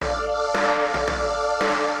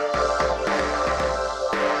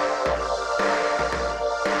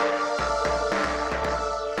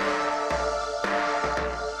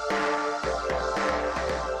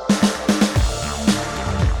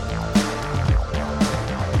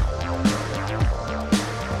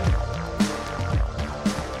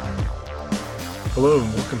Hello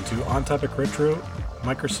and welcome to On Topic Retro,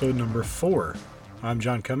 microsode number 4. I'm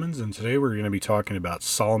John Cummins, and today we're going to be talking about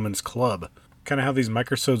Solomon's Club. Kind of how these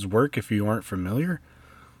microsodes work if you aren't familiar.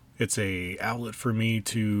 It's a outlet for me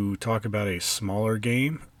to talk about a smaller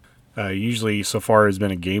game. Usually so far has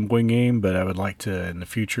been a Game Boy game, but I would like to in the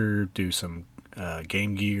future do some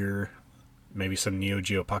Game Gear, maybe some Neo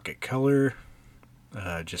Geo Pocket Color,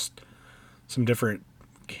 just some different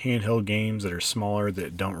handheld games that are smaller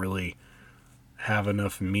that don't really have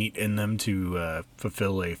enough meat in them to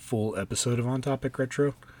fulfill a full episode of On Topic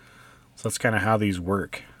Retro. So that's kind of how these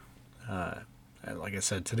work. Like I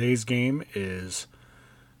said, today's game is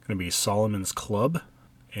going to be Solomon's Club.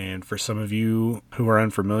 And for some of you who are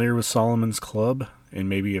unfamiliar with Solomon's Club and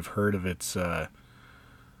maybe have heard of its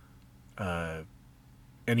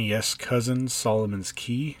NES cousin, Solomon's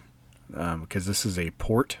Key, because this is a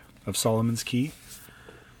port of Solomon's Key.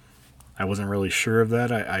 I wasn't really sure of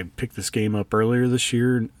that. I picked this game up earlier this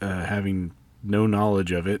year, having no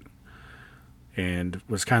knowledge of it, and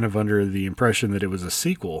was kind of under the impression that it was a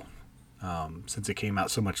sequel, since it came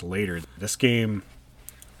out so much later. This game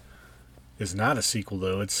is not a sequel,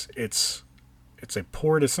 though. It's a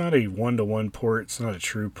port. It's not a one-to-one port. It's not a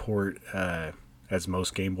true port, as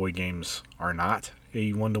most Game Boy games are not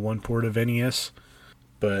a one-to-one port of NES.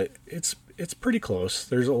 But it's pretty close.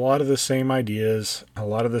 There's a lot of the same ideas, a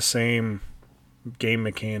lot of the same game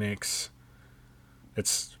mechanics.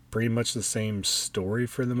 It's pretty much the same story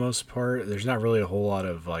for the most part. There's not really a whole lot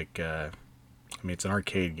of it's an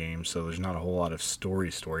arcade game, so there's not a whole lot of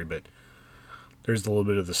story, but there's a little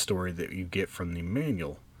bit of the story that you get from the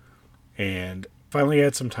manual. And finally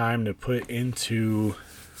had some time to put into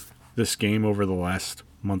this game over the last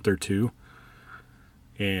month or two.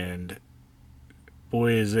 And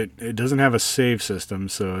boy, it doesn't have a save system,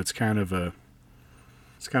 so it's kind of a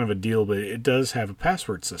deal, but it does have a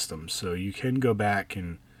password system, so you can go back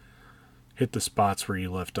and hit the spots where you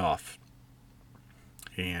left off.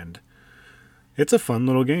 And it's a fun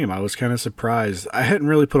little game. I was kind of surprised. I hadn't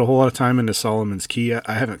really put a whole lot of time into Solomon's Key.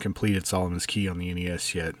 I haven't completed Solomon's Key on the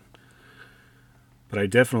NES yet. But I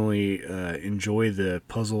definitely enjoy the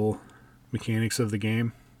puzzle mechanics of the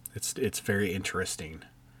game. It's very interesting.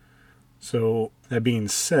 So, that being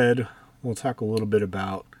said, we'll talk a little bit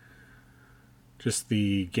about just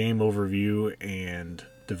the game overview and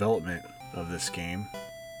development of this game.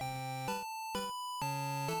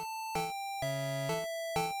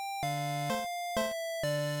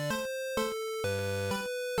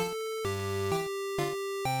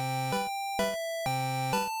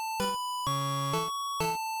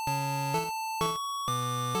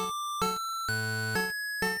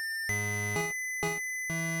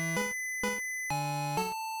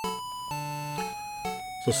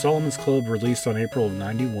 So Solomon's Club, released on April of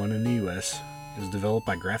 91 in the US, is developed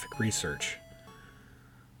by Graphic Research.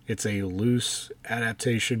 It's a loose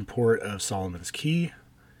adaptation port of Solomon's Key.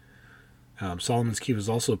 Solomon's Key was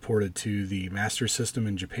also ported to the Master System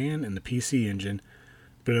in Japan and the PC Engine,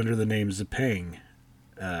 but under the name Zipang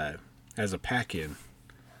as a pack-in.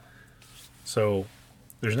 So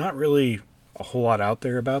there's not really a whole lot out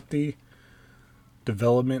there about the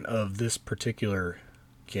development of this particular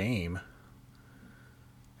game.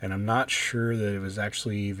 And I'm not sure that it was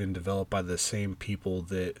actually even developed by the same people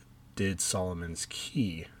that did Solomon's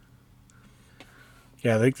Key.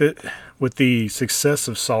 Yeah, I think that with the success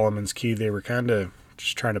of Solomon's Key, they were kind of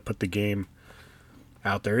just trying to put the game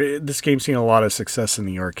out there. This game's seen a lot of success in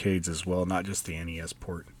the arcades as well, not just the NES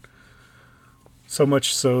port. So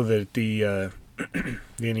much so that the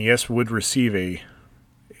NES would receive a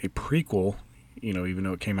prequel, even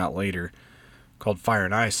though it came out later, called Fire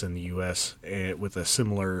and Ice in the US, with a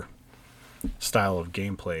similar style of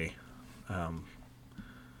gameplay.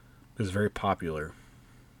 It was very popular.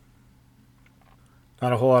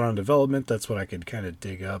 Not a whole lot on development. That's what I could kind of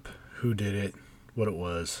dig up. Who did it, what it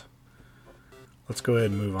was. Let's go ahead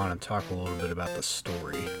and move on and talk a little bit about the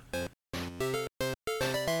story.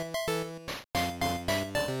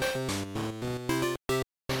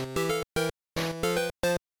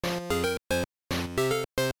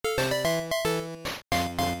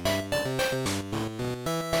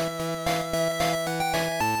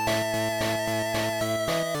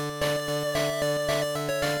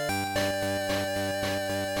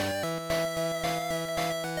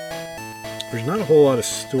 There's not a whole lot of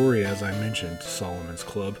story, as I mentioned, to Solomon's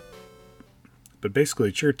Club. But basically,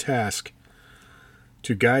 it's your task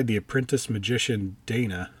to guide the apprentice magician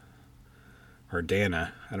Dana, or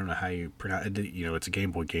Dana, I don't know how you pronounce it, it's a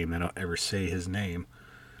Game Boy game, they don't ever say his name,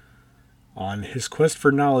 on his quest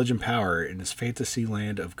for knowledge and power in his fantasy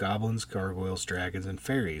land of goblins, gargoyles, dragons, and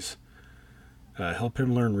fairies. Help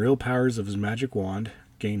him learn real powers of his magic wand,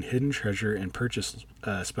 gain hidden treasure, and purchase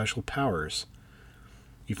special powers.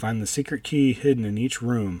 You find the secret key hidden in each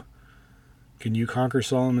room. Can you conquer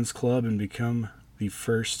Solomon's Club and become the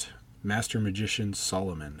first Master Magician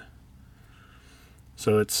Solomon?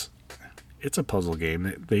 So it's a puzzle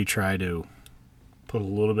game. They try to put a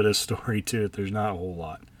little bit of story to it. There's not a whole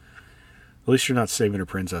lot. At least you're not saving a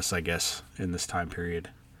princess, I guess, in this time period.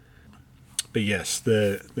 But yes,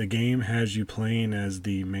 the game has you playing as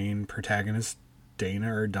the main protagonist,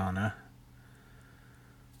 Dana or Donna.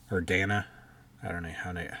 Or Dana. I don't know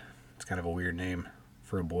how to... It's kind of a weird name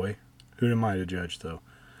for a boy. Who am I to judge, though?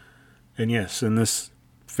 And yes, in this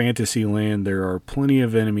fantasy land, there are plenty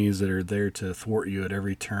of enemies that are there to thwart you at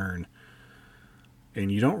every turn.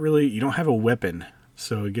 And you don't have a weapon,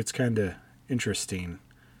 so it gets kind of interesting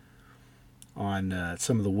on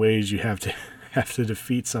some of the ways you have to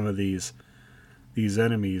defeat some of these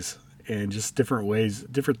enemies, and just different ways,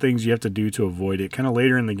 different things you have to do to avoid it. Kind of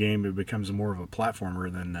later in the game, it becomes more of a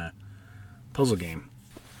platformer than a puzzle game.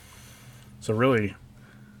 So really,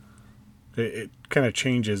 it kind of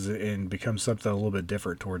changes and becomes something a little bit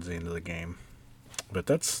different towards the end of the game. But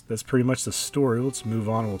that's pretty much the story. Let's move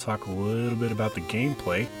on and we'll talk a little bit about the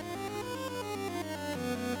gameplay.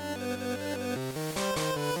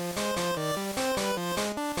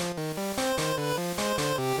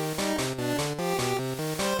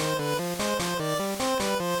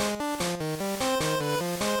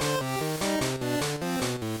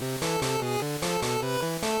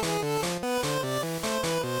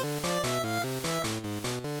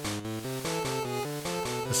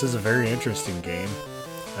 This is a very interesting game,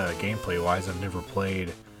 gameplay-wise. I've never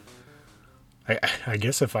played. I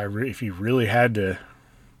guess if you really had to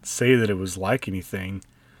say that it was like anything,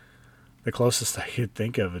 the closest I could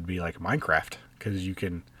think of would be like Minecraft, because you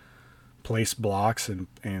can place blocks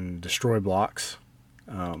and destroy blocks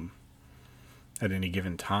at any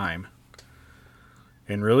given time.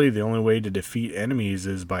 And really, the only way to defeat enemies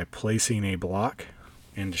is by placing a block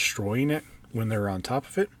and destroying it when they're on top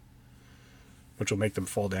of it, which will make them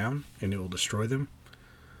fall down and it will destroy them.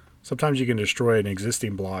 Sometimes you can destroy an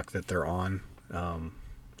existing block that they're on.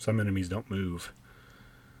 Some enemies don't move,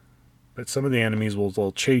 but some of the enemies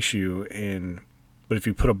will chase you. But if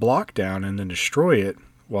you put a block down and then destroy it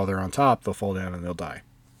while they're on top, they'll fall down and they'll die.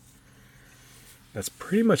 That's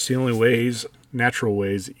pretty much the only natural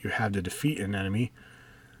ways that you have to defeat an enemy.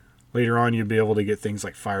 Later on, you'll be able to get things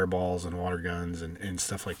like fireballs and water guns and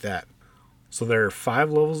stuff like that. So there are 5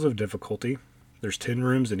 levels of difficulty. There's 10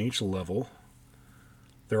 rooms in each level.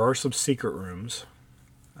 There are some secret rooms.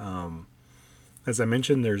 As I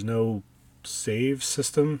mentioned, there's no save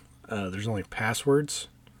system. There's only passwords.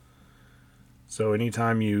 So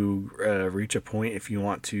anytime you reach a point, if you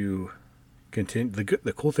want to continue,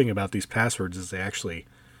 the cool thing about these passwords is they actually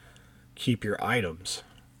keep your items.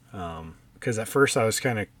 Because at first I was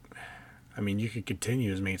kind of, you could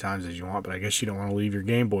continue as many times as you want, but I guess you don't want to leave your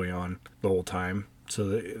Game Boy on the whole time. So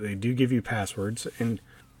they do give you passwords, and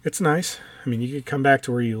it's nice. You can come back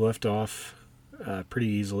to where you left off pretty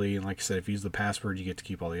easily. And like I said, if you use the password, you get to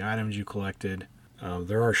keep all the items you collected.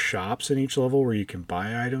 There are shops in each level where you can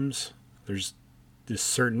buy items. There's just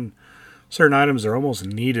certain items are almost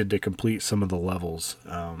needed to complete some of the levels.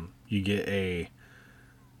 You get a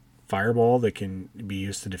fireball that can be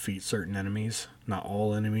used to defeat certain enemies. Not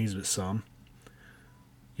all enemies, but some.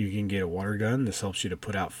 You can get a water gun. This helps you to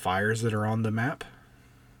put out fires that are on the map.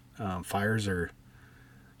 Fires are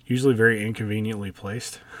usually very inconveniently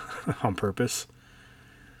placed on purpose.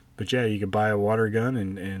 But yeah, you can buy a water gun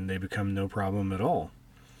and they become no problem at all.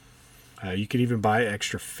 You can even buy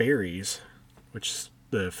extra fairies, which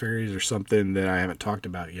the fairies are something that I haven't talked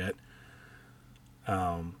about yet.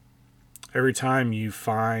 Every time you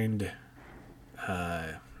find...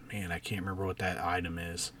 I can't remember what that item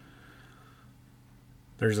is.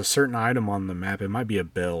 There's a certain item on the map. It might be a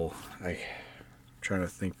bell. I'm trying to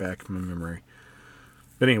think back from my memory.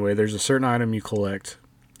 But anyway, there's a certain item you collect.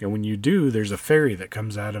 And when you do, there's a fairy that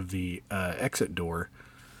comes out of the exit door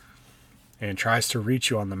and tries to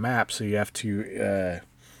reach you on the map. So you have to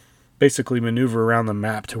basically maneuver around the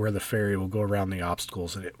map to where the fairy will go around the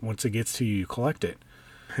obstacles. And once it gets to you, you collect it.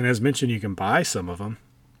 And as mentioned, you can buy some of them.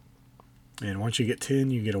 And once you get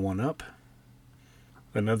 10, you get a 1-up.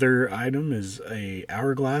 Another item is a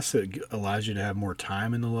hourglass that allows you to have more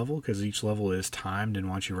time in the level, because each level is timed, and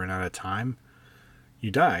once you run out of time,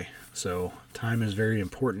 you die. So time is very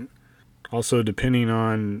important. Also, depending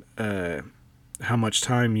on how much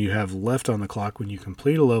time you have left on the clock when you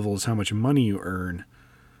complete a level is how much money you earn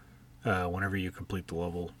whenever you complete the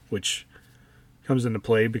level, which comes into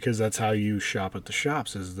play, because that's how you shop at the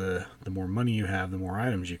shops. Is the more money you have, the more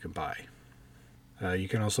items you can buy. You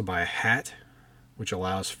can also buy a hat, which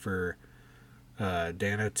allows for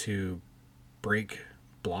Dana to break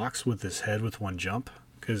blocks with his head with one jump,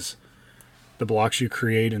 because the blocks you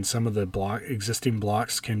create and some of the existing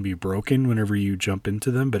blocks can be broken whenever you jump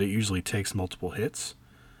into them, but it usually takes multiple hits.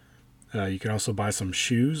 You can also buy some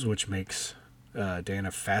shoes, which makes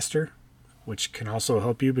Dana faster, which can also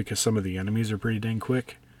help you because some of the enemies are pretty dang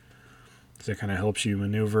quick. So it kind of helps you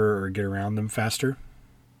maneuver or get around them faster.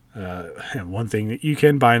 And one thing that you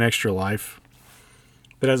can buy an extra life,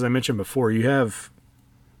 but as I mentioned before, you have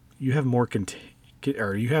more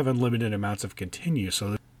or you have unlimited amounts of continue.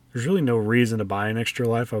 So there's really no reason to buy an extra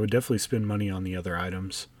life. I would definitely spend money on the other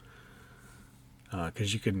items,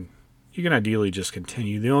 because you can ideally just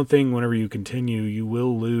continue. The only thing, whenever you continue, you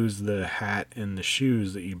will lose the hat and the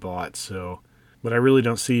shoes that you bought. So, but I really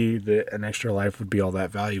don't see that an extra life would be all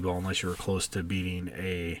that valuable unless you were close to beating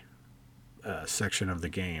a section of the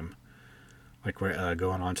game, like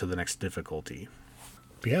going on to the next difficulty.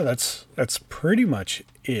 But yeah, that's pretty much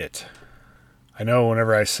it. I know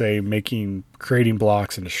whenever I say creating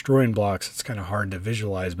blocks and destroying blocks, it's kind of hard to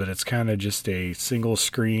visualize, but it's kind of just a single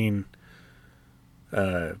screen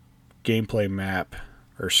gameplay map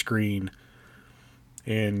or screen,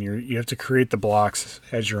 and you have to create the blocks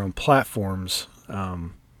as your own platforms.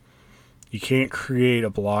 You can't create a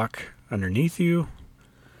block underneath you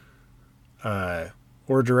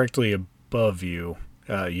or directly above you.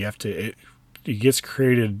 You have to. It gets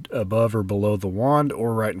created above or below the wand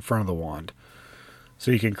or right in front of the wand. So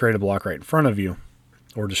you can create a block right in front of you,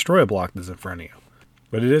 or destroy a block that's in front of you.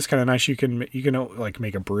 But it is kind of nice. You can like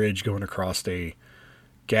make a bridge going across a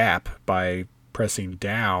gap by pressing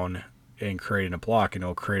down and creating a block, and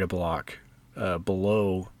it'll create a block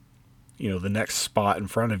below, the next spot in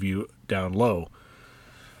front of you down low.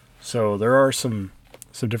 So there are some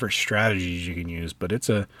different strategies you can use, but it's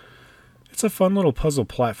a fun little puzzle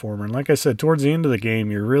platformer. And like I said, towards the end of the game,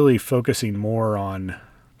 you're really focusing more on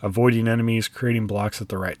avoiding enemies, creating blocks at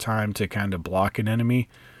the right time to kind of block an enemy.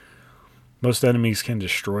 Most enemies can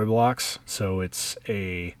destroy blocks, so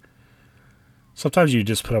sometimes you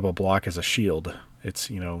just put up a block as a shield. It's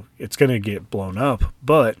going to get blown up,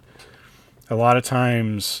 but a lot of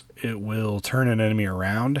times it will turn an enemy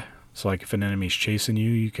around. So like if an enemy's chasing you,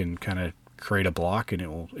 you can kind of create a block and it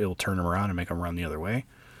will turn them around and make them run the other way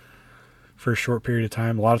for a short period of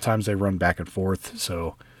time. A lot of times they run back and forth,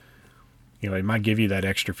 so it might give you that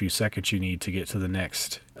extra few seconds you need to get to the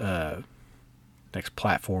next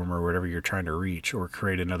platform or whatever you're trying to reach, or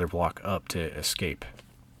create another block up to escape.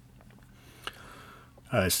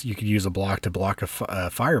 So you could use a block to block a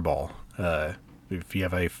fireball. If you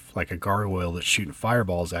have a gargoyle that's shooting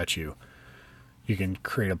fireballs at you, you can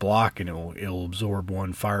create a block and it'll absorb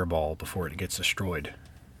one fireball before it gets destroyed.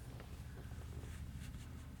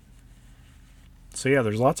 So yeah,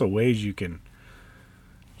 there's lots of ways you can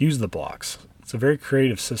use the blocks. It's a very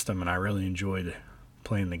creative system, and I really enjoyed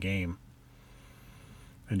playing the game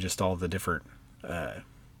and just all the different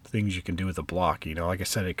things you can do with a block. Like I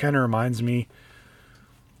said, it kind of reminds me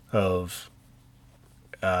of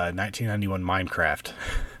 1991 Minecraft.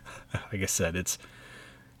 Like I said, it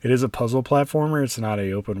is a puzzle platformer. It's not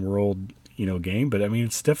a open world game, but I mean,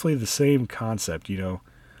 it's definitely the same concept.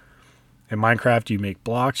 In Minecraft, you make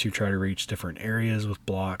blocks, you try to reach different areas with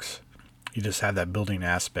blocks. You just have that building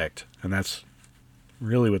aspect, and that's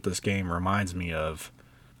really what this game reminds me of,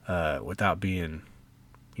 without being,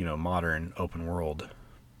 modern open world.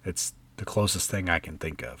 It's the closest thing I can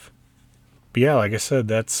think of. But yeah, like I said,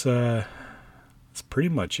 that's pretty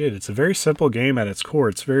much it. It's a very simple game at its core.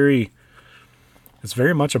 It's very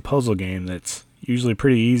much a puzzle game that's usually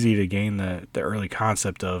pretty easy to gain the early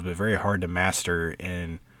concept of, but very hard to master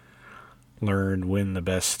and learn when the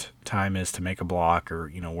best time is to make a block, or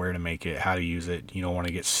where to make it, how to use it. You don't want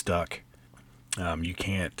to get stuck. You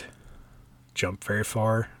can't jump very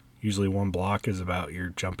far. Usually one block is about your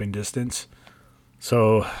jumping distance.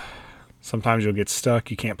 So sometimes you'll get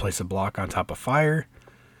stuck. You can't place a block on top of fire.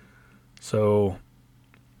 So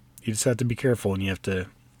you just have to be careful, and you have to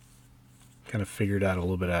kind of figure it out a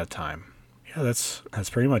little bit at a time. Yeah, that's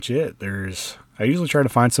pretty much it. I usually try to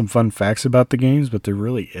find some fun facts about the games, but there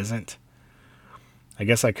really isn't. I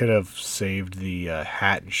guess I could have saved the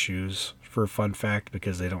hat and shoes for a fun fact,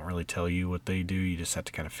 because they don't really tell you what they do. You just have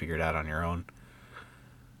to kind of figure it out on your own.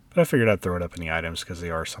 But I figured I'd throw it up in the items because they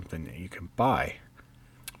are something that you can buy.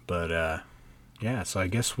 But yeah, so I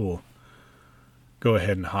guess we'll go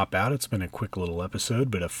ahead and hop out. It's been a quick little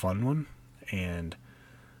episode, but a fun one. And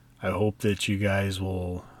I hope that you guys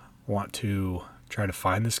will want to try to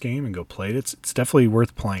find this game and go play it. It's definitely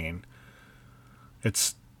worth playing.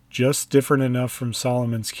 It's just different enough from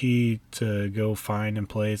Solomon's Key to go find and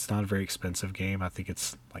play. It's not a very expensive game. I think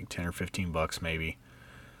it's like 10 or 15 bucks maybe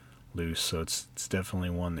loose. So it's definitely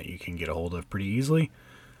one that you can get a hold of pretty easily.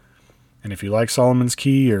 And if you like Solomon's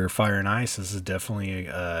Key or Fire and Ice, this is definitely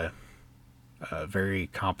a very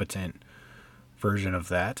competent version of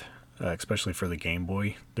that, especially for the Game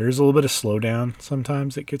Boy. There is a little bit of slowdown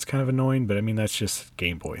sometimes. It gets kind of annoying, but I mean, that's just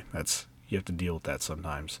Game Boy. You have to deal with that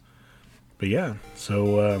sometimes. But yeah,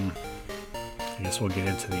 so I guess we'll get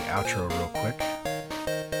into the outro real quick.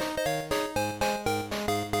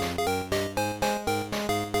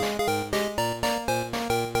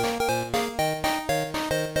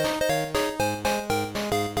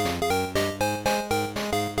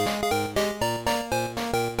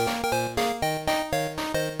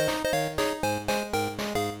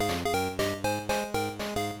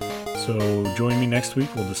 So join me next week.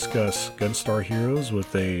 We'll discuss Gunstar Heroes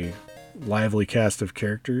with a lively cast of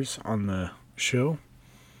characters on the show.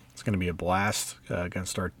 It's going to be a blast.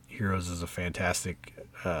 Gunstar Heroes is a fantastic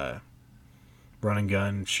run and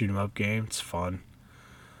gun shoot 'em up game. It's fun.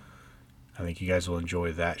 I think you guys will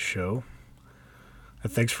enjoy that show.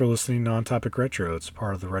 And thanks for listening to On Topic Retro. It's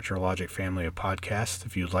part of the RetroLogic family of podcasts.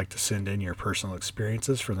 If you'd like to send in your personal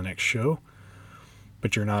experiences for the next show,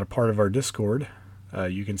 but you're not a part of our Discord,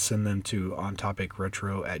 you can send them to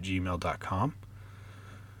ontopicretro@gmail.com.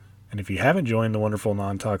 And if you haven't joined the wonderful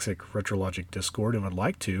non-toxic RetroLogic Discord and would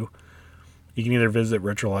like to, you can either visit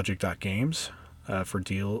retrologic.games for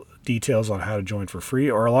details on how to join for free,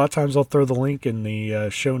 or a lot of times I'll throw the link in the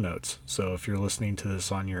show notes. So if you're listening to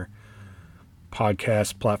this on your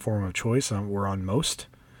podcast platform of choice, we're on most,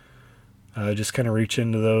 just kind of reach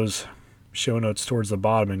into those show notes towards the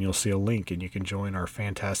bottom and you'll see a link and you can join our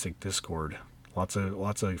fantastic Discord. Lots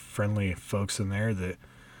of friendly folks in there that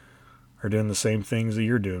are doing the same things that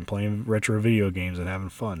you're doing, playing retro video games and having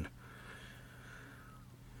fun.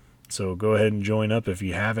 So go ahead and join up if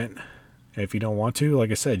you haven't. If you don't want to,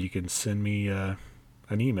 like I said, you can send me an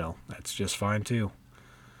email. That's just fine too.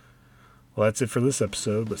 Well, that's it for this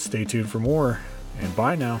episode, but stay tuned for more, and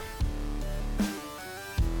bye now.